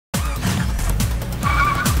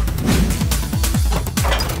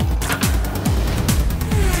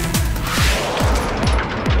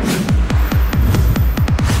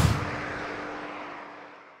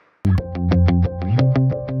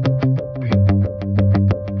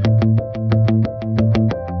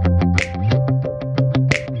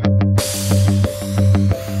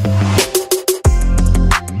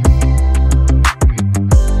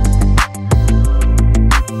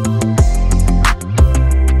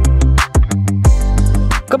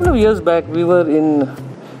couple of years back, we were in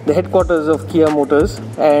the headquarters of Kia Motors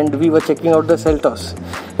and we were checking out the Seltos.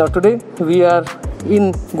 Now today we are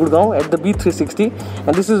in Gurgaon at the B360,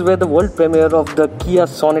 and this is where the world premiere of the Kia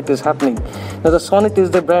Sonet is happening. Now the Sonet is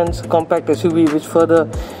the brand's compact SUV which further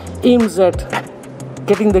aims at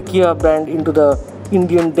getting the Kia brand into the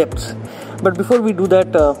Indian depths. But before we do that,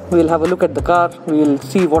 we'll have a look at the car, we'll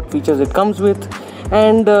see what features it comes with,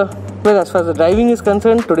 and well, as far as the driving is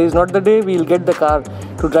concerned, today is not the day. We'll get the car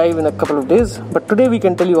to drive in a couple of days, but today we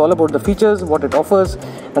can tell you all about the features, what it offers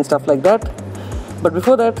and stuff like that. But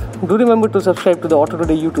before that, do remember to subscribe to the Auto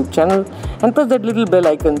Today YouTube channel and press that little bell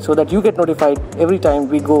icon so that you get notified every time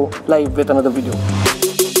we go live with another video.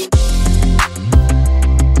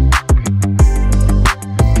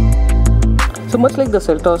 So much like the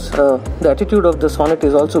Seltos, the attitude of the Sonet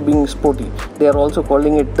is also being sporty. They are also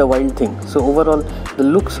calling it the wild thing. So overall, the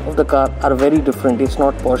looks of the car are very different. It's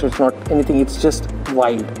not posh, it's not anything, it's just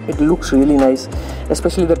wild. It looks really nice.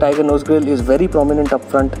 Especially the Tiger nose grille is very prominent up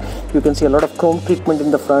front. You can see a lot of chrome treatment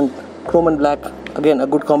in the front, chrome and black, again a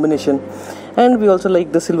good combination. And we also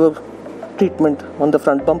like the silver treatment on the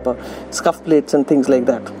front bumper, scuff plates and things like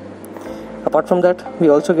that. Apart from that, we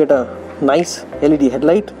also get a nice LED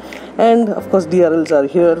headlight, and of course DRLs are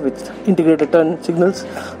here with integrated turn signals,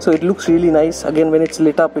 so it looks really nice. Again, when it's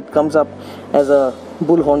lit up, it comes up as a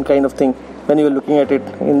bullhorn kind of thing when you're looking at it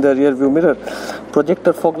in the rear view mirror.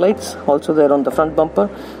 Projector fog lights also there on the front bumper.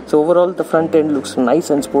 So overall the front end looks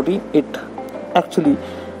nice and sporty. It actually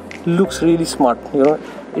looks really smart, you know,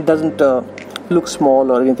 it doesn't look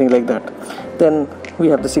small or anything like that. Then we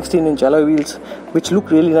have the 16-inch alloy wheels which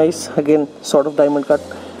look really nice, again sort of diamond cut,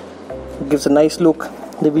 gives a nice look.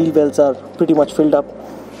 The wheel wells are pretty much filled up,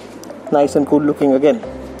 nice and cool looking again.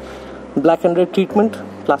 Black and red treatment,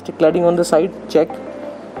 plastic cladding on the side, check.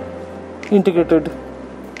 Integrated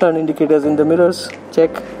turn indicators in the mirrors,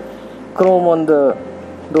 check. Chrome on the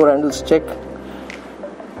door handles, check.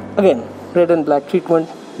 Again, red and black treatment,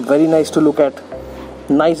 very nice to look at.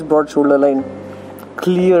 Nice broad shoulder line,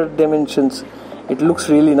 clear dimensions. It looks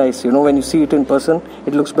really nice, you know, when you see it in person,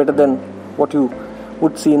 it looks better than what you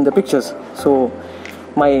would see in the pictures. So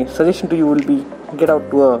my suggestion to you will be, get out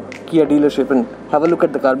to a Kia dealership and have a look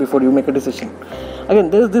at the car before you make a decision. Again,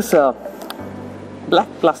 there is this black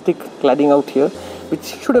plastic cladding out here which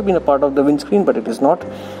should have been a part of the windscreen, but it is not.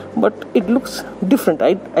 But it looks different.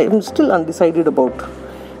 I am still undecided about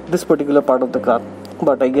this particular part of the car,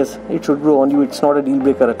 but I guess it should grow on you. It's not a deal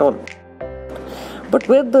breaker at all. But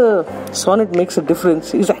where the Sonet makes a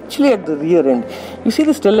difference is actually at the rear end. You see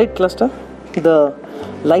this tail light cluster? The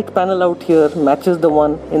light panel out here matches the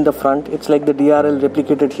one in the front. It's like the DRL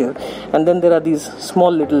replicated here, and then there are these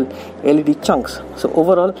small little LED chunks. So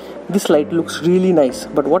overall this light looks really nice,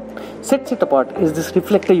 but what sets it apart is this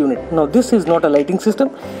reflector unit. Now this is not a lighting system,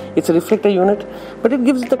 it's a reflector unit, but it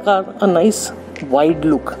gives the car a nice wide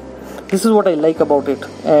look. This is what I like about it,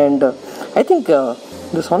 and I think the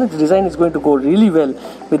Sonet's design is going to go really well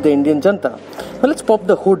with the Indian Janta. Now let's pop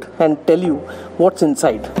the hood and tell you what's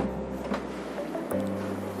inside.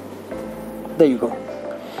 There you go.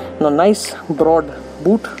 Now nice broad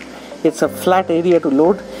boot. It's a flat area to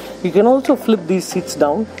load. You can also flip these seats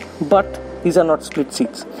down, but these are not split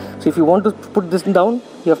seats. So if you want to put this down,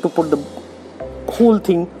 you have to put the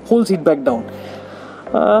whole seat back down.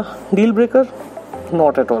 Deal breaker?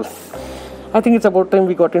 Not at all. I think it's about time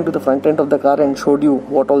we got into the front end of the car and showed you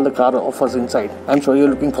what all the car offers inside. I'm sure you're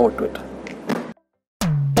looking forward to it.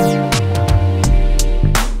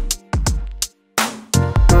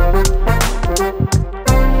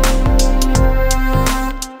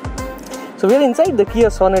 So we are inside the Kia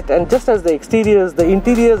Sonet, and just as the exteriors, the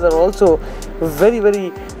interiors are also very,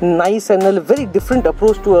 very nice and a very different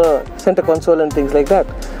approach to a center console and things like that.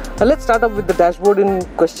 Let's start up with the dashboard in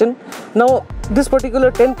question. Now this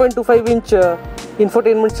particular 10.25-inch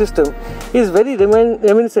infotainment system is very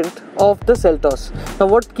reminiscent of the Seltos. Now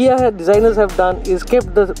what Kia designers have done is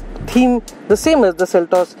kept the theme the same as the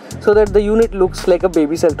Seltos so that the unit looks like a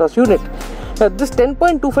baby Seltos unit. This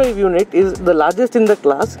 10.25 unit is the largest in the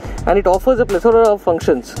class, and it offers a plethora of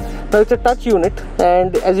functions. Now it's a touch unit,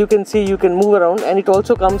 and as you can see, you can move around, and it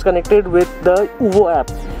also comes connected with the UVO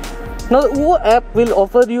app. Now the UVO app will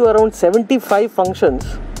offer you around 75 functions,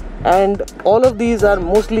 and all of these are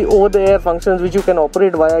mostly over-the-air functions which you can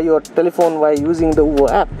operate via your telephone while using the UVO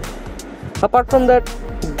app. Apart from that,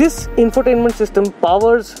 this infotainment system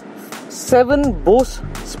powers 7 Bose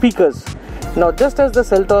speakers. Now just as the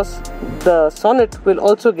Seltos, the Sonet will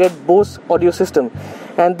also get Bose audio system,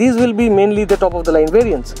 and these will be mainly the top of the line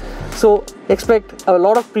variants. So expect a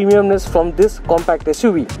lot of premiumness from this compact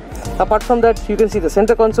SUV. Apart from that, you can see the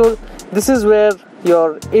center console. This is where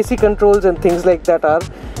your AC controls and things like that are.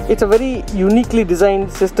 It's a very uniquely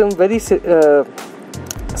designed system, very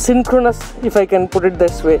synchronous, if I can put it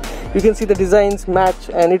this way. You can see the designs match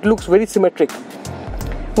and it looks very symmetric.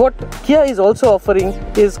 What Kia is also offering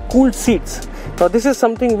is cooled seats. Now this is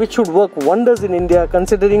something which should work wonders in India,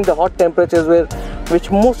 considering the hot temperatures which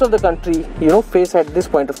most of the country face at this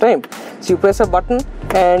point of time. So you press a button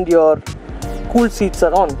and your cooled seats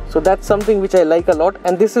are on. So that's something which I like a lot,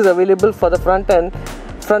 and this is available for the front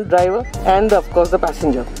driver and of course the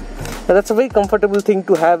passenger. Now that's a very comfortable thing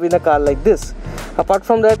to have in a car like this. Apart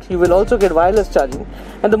from that, you will also get wireless charging,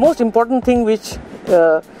 and the most important thing which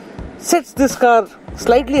sets this car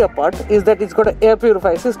slightly apart is that it's got an air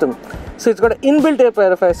purifier system. So it's got an inbuilt air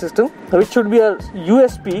purifier system, which should be a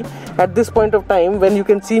USP at this point of time when you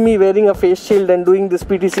can see me wearing a face shield and doing this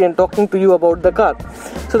PTC and talking to you about the car.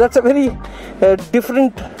 So that's a very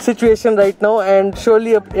different situation right now, and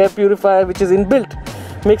surely an air purifier which is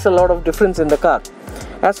inbuilt makes a lot of difference in the car.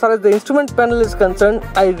 As far as the instrument panel is concerned,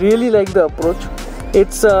 I really like the approach.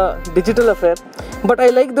 It's a digital affair, but I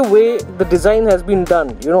like the way the design has been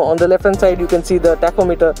done. On the left hand side you can see the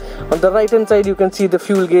tachometer, on the right hand side you can see the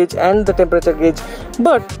fuel gauge and the temperature gauge,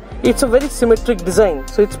 but it's a very symmetric design,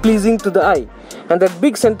 so it's pleasing to the eye. And that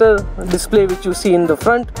big center display which you see in the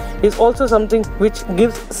front is also something which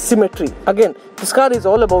gives symmetry. Again, this car is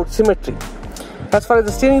all about symmetry. As far as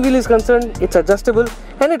the steering wheel is concerned, it's adjustable,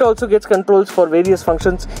 and it also gets controls for various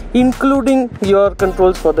functions, including your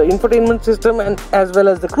controls for the infotainment system and as well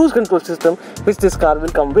as the cruise control system, which this car will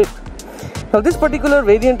come with. Now this particular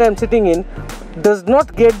variant I am sitting in does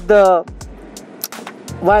not get the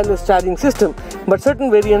wireless charging system, but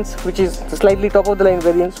certain variants, which is the slightly top of the line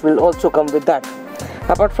variants, will also come with that.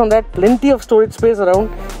 Apart from that, plenty of storage space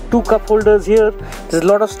around, 2 cup holders here, there's a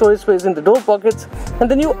lot of storage space in the door pockets,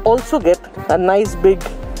 and then you also get a nice big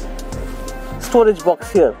storage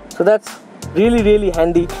box here. So that's really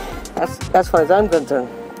handy as far as I'm concerned.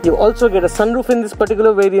 You also get a sunroof in this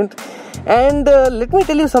particular variant, and let me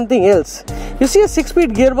tell you something else. You see a 6-speed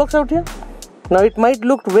gearbox out here? Now it might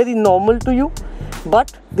look very normal to you,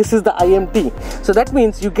 but this is the IMT. So that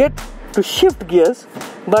means you get to shift gears,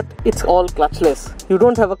 but it's all clutchless. You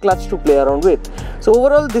don't have a clutch to play around with. So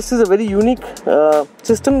overall, this is a very unique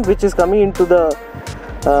system which is coming into the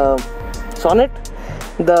Sonet.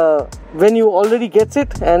 The Venue already gets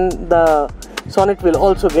it, and the Sonet will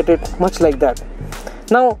also get it much like that.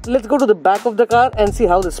 Now let's go to the back of the car and see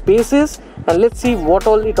how the space is, and let's see what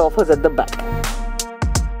all it offers at the back.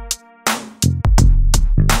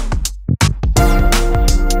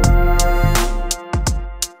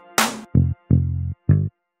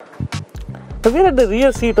 So we are at the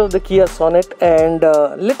rear seat of the Kia Sonet, and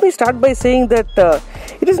let me start by saying that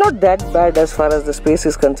it is not that bad as far as the space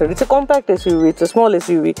is concerned. It's a compact SUV, it's a small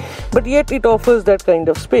SUV, but yet it offers that kind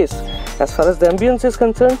of space. As far as the ambience is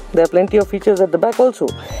concerned, there are plenty of features at the back also.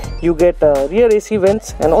 You get rear AC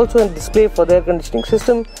vents and also a display for the air conditioning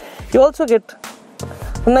system. You also get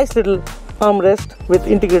a nice little armrest with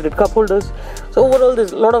integrated cup holders. So overall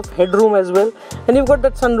there's a lot of headroom as well, and you've got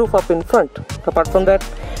that sunroof up in front. Apart from that,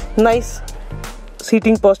 nice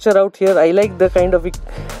seating posture out here. I like the kind of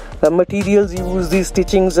materials you use, these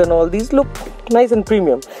stitchings and all these look nice and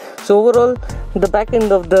premium. So overall, the back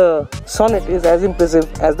end of the Sonet is as impressive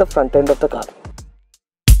as the front end of the car.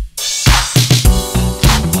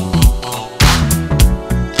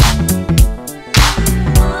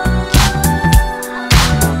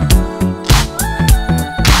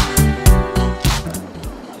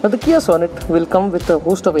 Now the Kia Sonet will come with a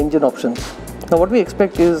host of engine options. Now what we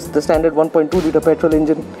expect is the standard 1.2 litre petrol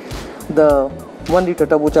engine, the 1 litre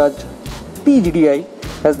turbocharged PGDI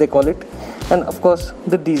as they call it, and of course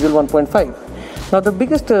the diesel 1.5. Now the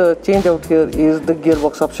biggest change out here is the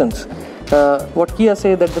gearbox options. What Kia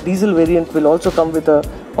say that the diesel variant will also come with a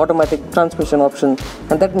automatic transmission option,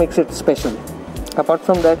 and that makes it special. Apart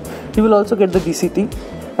from that, you will also get the DCT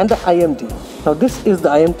and the IMT. Now this is the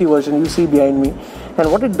IMT version you see behind me, and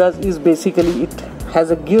what it does is basically it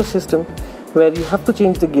has a gear system where you have to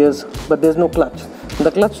change the gears, but there's no clutch.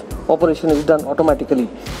 The clutch operation is done automatically,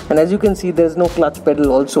 and as you can see there's no clutch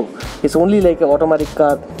pedal also. It's only like an automatic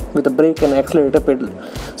car with a brake and accelerator pedal.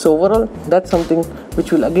 So overall that's something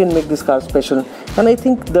which will again make this car special, and I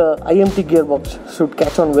think the IMT gearbox should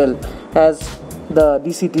catch on well as the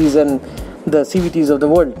DCTs and the CVTs of the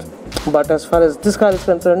world. But as far as this car is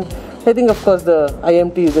concerned, I think of course the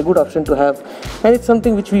IMT is a good option to have, and it's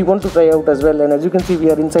something which we want to try out as well. And as you can see, we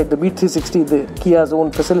are inside the Beat 360, the Kia's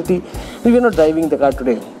own facility. We are not driving the car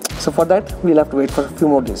today, so for that we'll have to wait for a few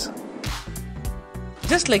more days.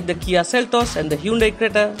 Just like the Kia Seltos and the Hyundai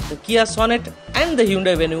Creta, the Kia Sonet and the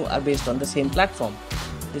Hyundai Venue are based on the same platform.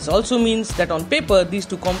 This also means that on paper, these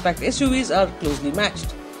two compact SUVs are closely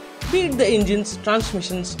matched, be it the engines,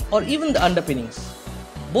 transmissions or even the underpinnings.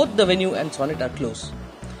 Both the Venue and Sonet are close.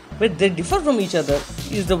 Where they differ from each other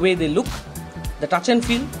is the way they look, the touch and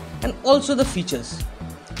feel, and also the features.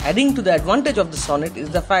 Adding to the advantage of the Sonet is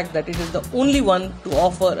the fact that it is the only one to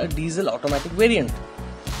offer a diesel automatic variant.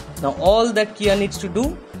 Now all that Kia needs to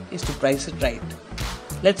do is to price it right.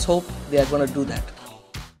 Let's hope they are going to do that.